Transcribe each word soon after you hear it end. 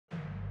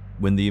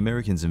When the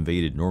Americans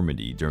invaded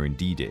Normandy during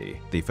D-Day,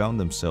 they found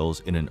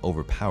themselves in an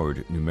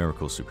overpowered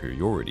numerical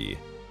superiority.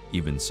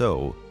 Even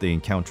so, they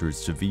encountered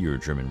severe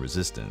German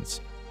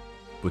resistance.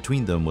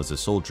 Between them was a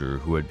soldier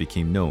who had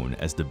become known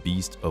as the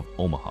Beast of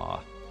Omaha.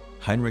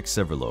 Heinrich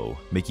Severloh,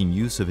 making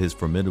use of his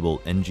formidable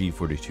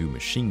NG-42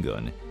 machine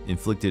gun,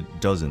 inflicted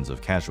dozens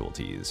of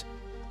casualties.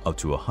 Up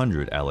to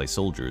 100 Allied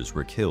soldiers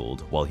were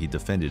killed while he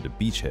defended a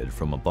beachhead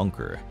from a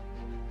bunker.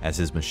 As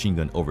his machine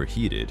gun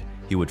overheated,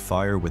 he would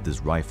fire with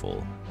his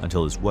rifle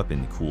until his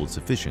weapon cooled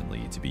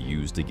sufficiently to be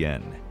used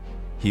again.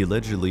 He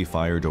allegedly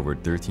fired over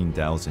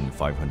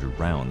 13,500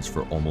 rounds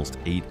for almost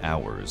 8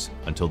 hours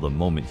until the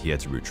moment he had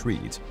to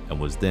retreat, and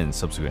was then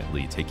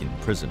subsequently taken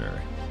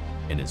prisoner.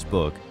 In his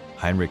book,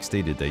 Heinrich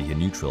stated that he had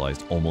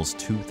neutralized almost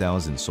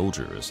 2,000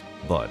 soldiers,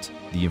 but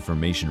the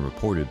information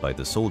reported by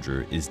the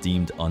soldier is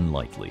deemed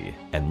unlikely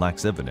and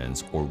lacks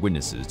evidence or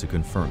witnesses to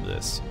confirm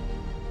this.